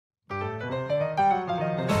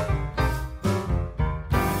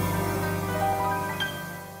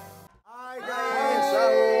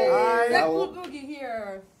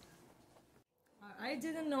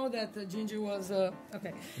didn't know that Jinju was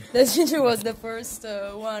okay. That Jinju was the first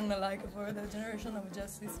one like for the generation of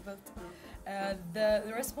justice, but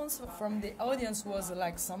the response from the audience was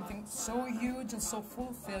like something so huge and so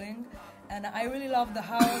fulfilling, and I really loved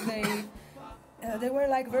how they were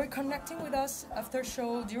like very connecting with us after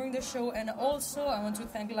show, during the show, and also I want to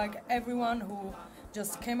thank like everyone who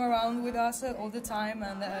just came around with us all the time,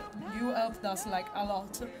 and you helped us like a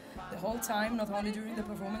lot the whole time, not only during the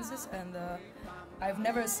performances, and I've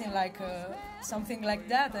never seen like something like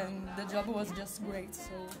that, and the job was just great.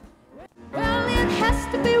 So. Well, it has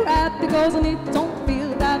to be right because it don't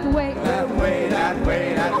feel that way. That way, that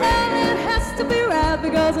way, that way. Well, it has to be right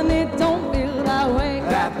because it don't feel that way.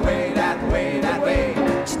 That way, that way, that way.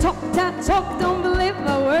 She talk that talk, don't believe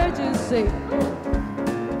the word you say.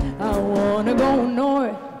 I wanna go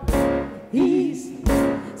north, east,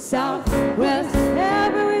 south, west,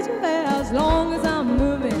 every which way, as long as I'm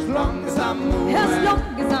moving. As long as I'm moving. As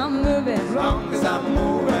long as I'm moving. As long as I'm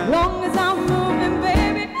moving. As long as I'm moving,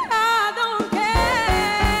 baby, I don't care.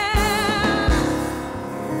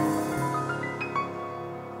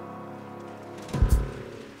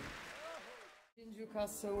 Jinju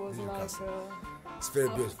Castle was like it's very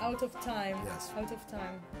beautiful. out of time. Yes. Out of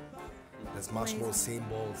time. There's much more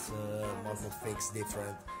symbols, much more things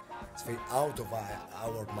different. It's very out of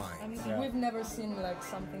our mind. I mean, we've never seen like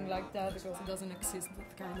something like that because it doesn't exist,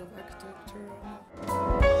 that kind of architecture.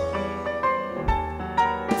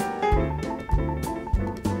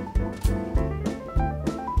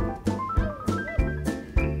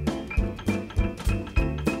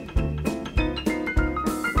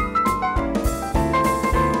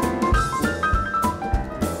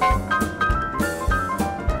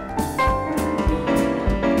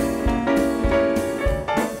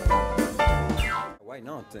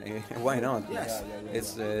 Why not? Yes.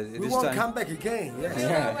 It's We won't come back again.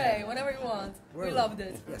 Yes. Whenever you want. We loved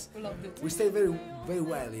it. Yes. We loved it. We stay very, very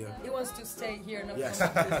well here. He wants to stay here. Not Yes.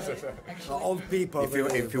 actually. Old people.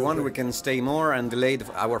 If you want, we can stay more and delay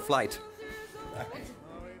our flight.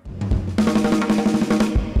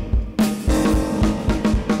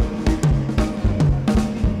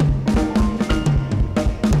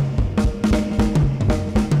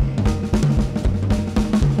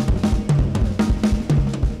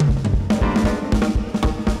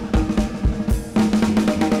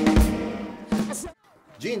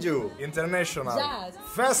 Jinju International Jazz.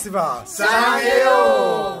 Festival. San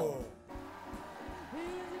Diego.